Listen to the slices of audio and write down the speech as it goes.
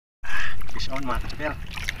Fish on mga ka-super.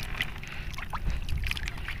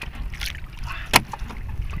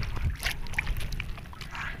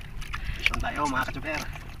 Fish on tayo mga ka-super.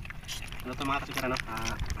 Ano to mga ka-super, ano?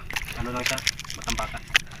 Ano lang siya, matambaka.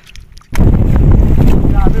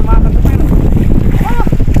 Grabe mga ka-super.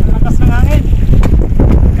 Ang lakas ng hangin.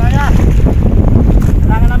 Kaya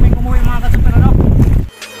kailangan namin kumuwi mga ka-super, ano?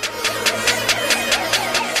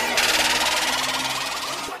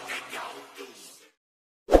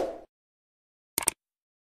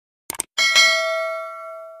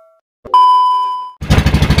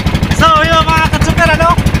 So yun mga ka-super, ano?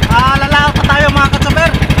 Lalaot pa tayo mga ka-super.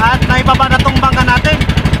 At naibaba na tong bangka natin.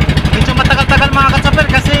 Medyo matagal-tagal mga ka-super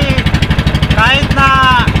kasi kahit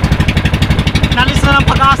na nalis na ng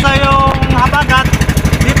pag-asa yung habagat,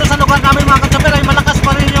 dito sa lugar namin mga ka-super ay malakas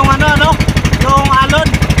pa rin yung yung alon.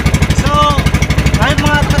 So kahit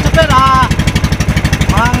mga ka-super,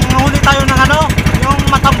 manghuli tayo ng yung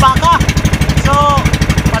matambaka. So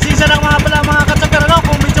pasensya lang mga ka-super,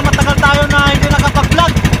 kung medyo matagal tayo na hindi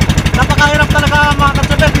nakapag-vlog. Napakahirap talaga mga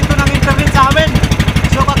ka-super dito ng internet sa amin.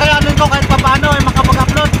 So kakayanin ko kahit paano ay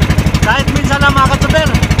makapag-upload kahit minsan lang mga ka-super.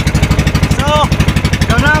 So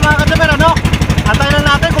yun na mga ka-super, antayin lang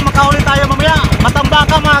natin kung makahuli tayo mamaya.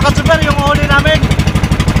 Matambaka mga ka-super yung huli namin.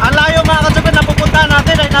 Ang layo mga ka-super na pupuntahan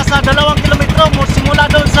natin ay nasa 2 kilometro simula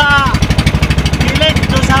doon sa gilid,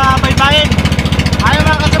 doon sa baybayin. Ayaw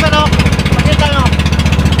mga ka-super, pakita nyo.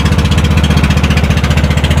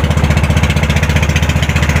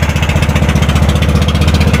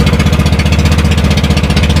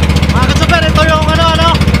 Mga ka-super, ito yung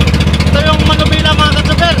ito yung manubila mga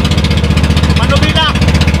ka-super. Manubila,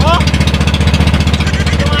 oh.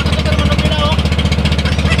 Ito mga ka-super, manubila, oh.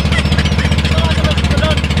 Ito mga ka-super,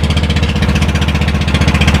 doon.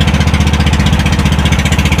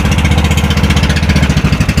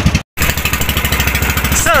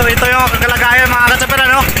 So ito yung kagalagayan mga ka-super,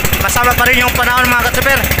 kasama pa rin yung panahon mga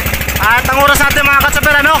ka-super. At ang oras natin mga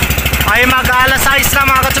ka-super, ay mag-alas 6 na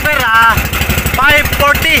mga ka-super,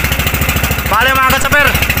 5:40. Bale mga ka-super,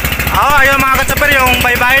 ayun mga ka-super yung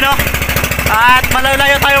baybay, at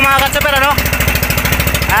malayo-layo tayo mga ka-super, ayun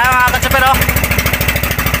mga ka-super,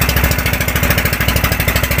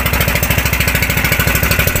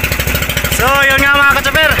 So yun nga mga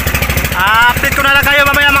ka-super, update ko na lang kayo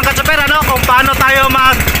mamaya mga ka-super, kung paano tayo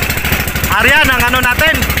mag-arya ng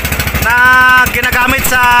natin na ginagamit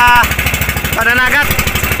sa pananagat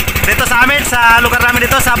dito sa amin, sa lugar namin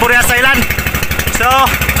dito sa Burias Island. So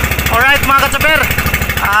alright mga ka-super,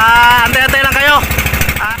 antay-antay lang kayo.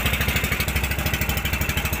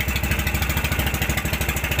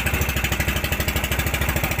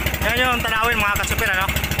 Yan yung tanawin mga ka-super,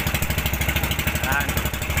 Yan.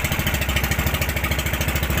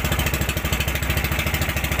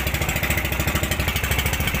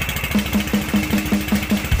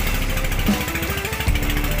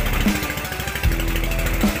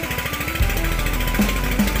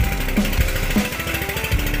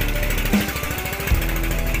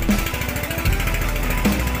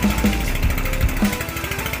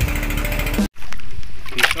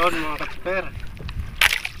 Fishon mga ka-super.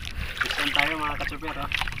 Fishon tayo mga ka-super,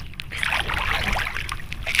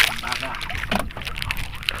 Baka.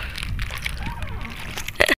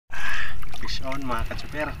 Fishon mga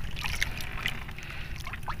ka-super.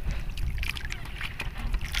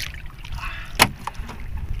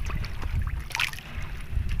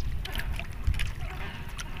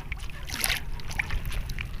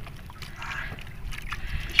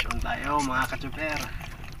 Fishon tayo mga ka-super.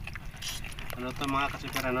 Ano to mga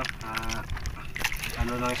ka-super,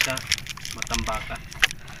 ano lang siya, matambaka.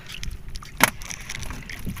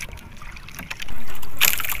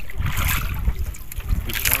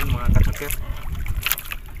 Fishon mga ka-super.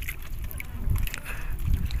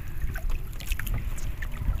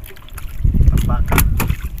 Matambaka.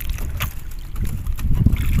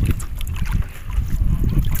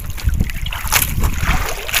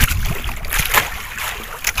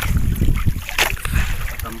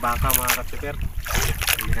 Matambaka mga ka-super.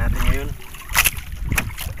 Hindi natin ngayon.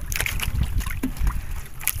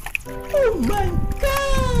 Oh my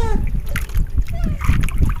God!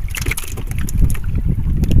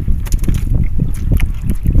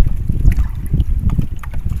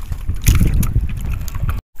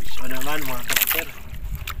 Fish naman mga ka-super.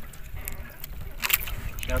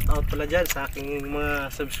 Shout out pala dyan sa aking mga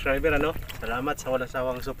subscriber, Salamat sa walang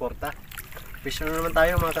sawang suporta. Fish naman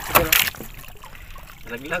tayo mga ka-super.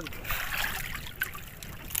 Nalaglag.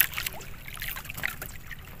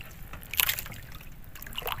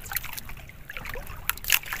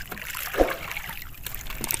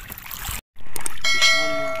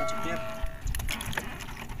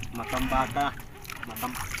 matambaka.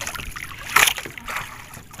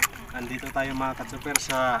 Nandito tayo mga katsuper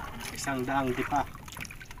sa 100 dipa.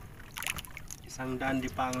 100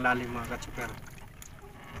 dipa ang lalim mga katsuper.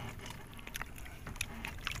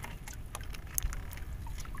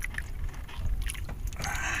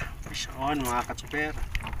 Fish on mga katsuper.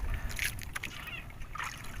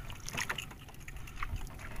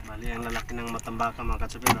 Bali ang lalaki ng matambaka mga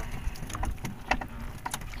katsuper.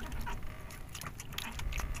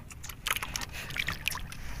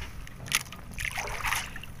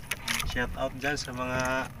 Shout out dyan sa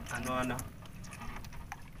mga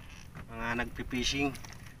mga nagpi-fishing.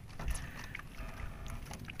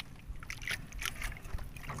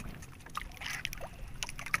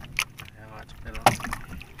 Ayan mga katsuper.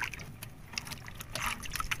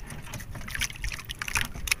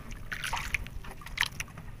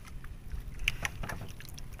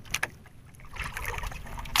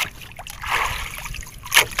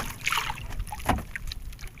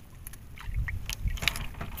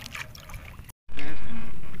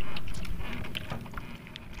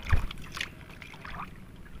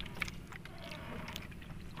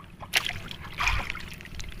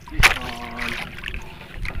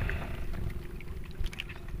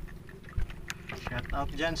 Shout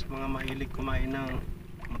out dyan sa mga mahilig kumain ng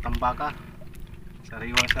matambaka.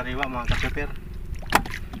 Sariwang-sariwa mga katsuper.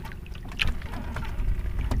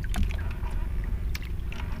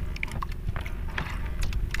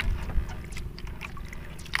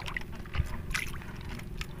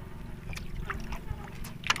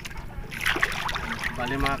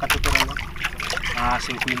 Bali mga katsuper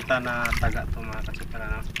 50 na taga to mga katsuper.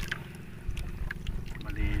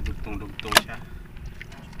 Bali dugtong-dugtong siya.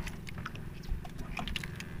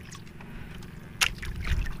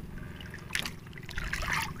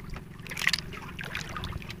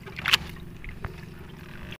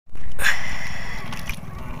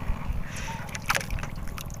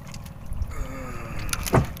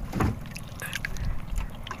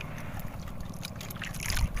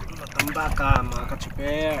 Matambaka mga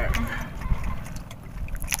katsuper.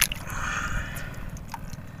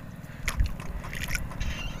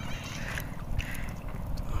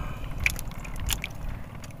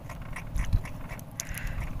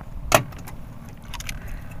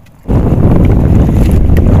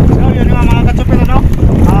 So yun yung mga katsuper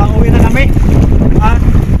uwi na kami. At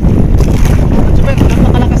katsuper,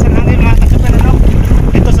 napakalakas ang hangin mga katsuper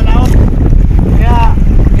dito sa LAOT. Kaya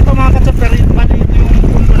ito mga katsuper, bali ito yung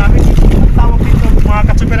pundo namin. Ang tawag dito mga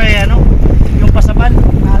katsuper ay yung pasaban.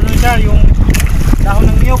 Siya, yung dahon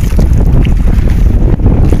ng niyog.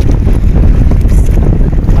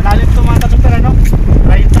 Malalim ito mga katsuper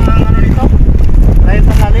Right ang nito. Right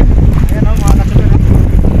ang lalim. Ayan mga katsuper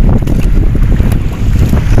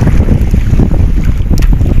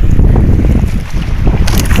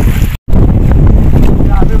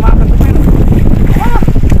Grabe mga katsuper.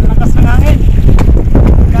 Lakas ng hangin.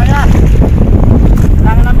 Kaya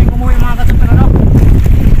kailangan namin umuwi mga katsuper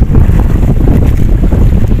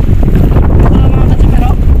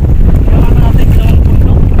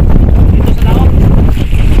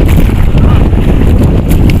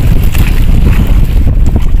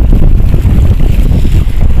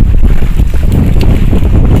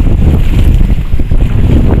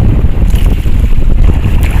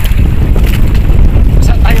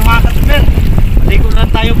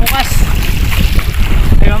tayo bukas.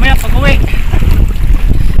 Ay mamaya pag-uwi.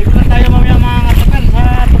 Tignan tayo mamaya mga katsuper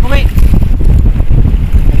sa pag-uwi.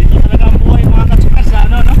 Ganito talaga ang buhay mga katsuper sa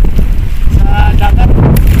sa dagat.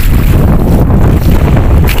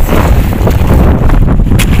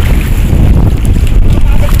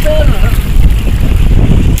 Mga katsuper.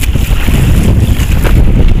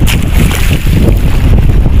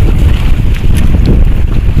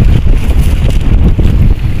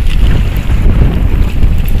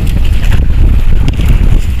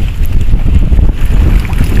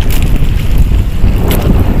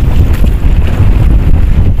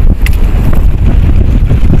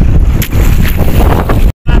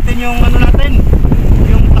 Yung natin,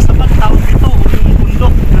 yung pasabat tawag dito o yung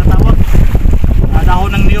bundok na tawag.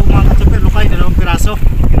 Dahon ng niyog mga katsuper, lukay, 2 piraso.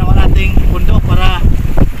 Ginawa nating bundok para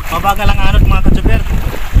mabagal ang anod mga katsuper.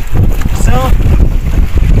 So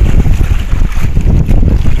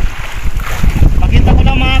pakita ko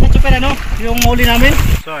lang mga katsuper yung huli namin.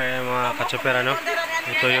 So ayan mga katsuper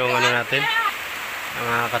ito yung natin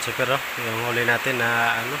mga katsuper yung huli natin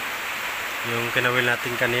na yung kinawil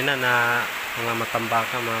natin kanina na mga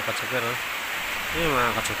matambaka mga katsuper yung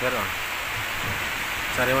mga katsuper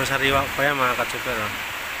sariwang-sariwa pa yan mga katsuper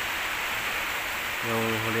yung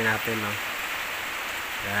huli natin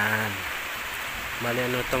yan. Bali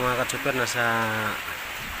ito mga katsuper, nasa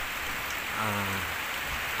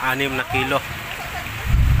 6 na kilo.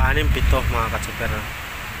 6, 7 mga katsuper.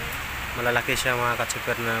 Malalaki siya mga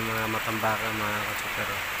katsuper na mga matambaka mga katsuper.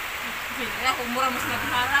 Mura mas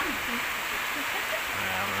nagharang.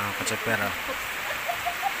 Mga katsuper.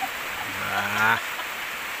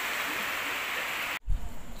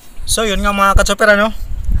 So yun nga mga katsuper, ano?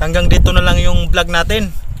 Hanggang dito na lang yung vlog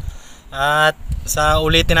natin. At sa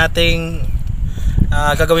ulitin nating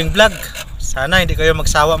gagawing vlog, sana hindi kayo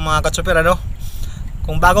magsawa mga katsuper, ano?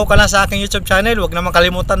 Kung bago ka lang sa aking YouTube channel, huwag naman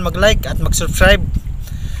kalimutan mag-like at mag-subscribe.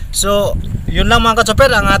 So yun lang mga katsuper,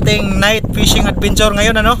 ang ating night fishing adventure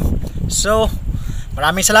ngayon, ano? So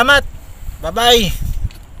maraming salamat. Bye bye.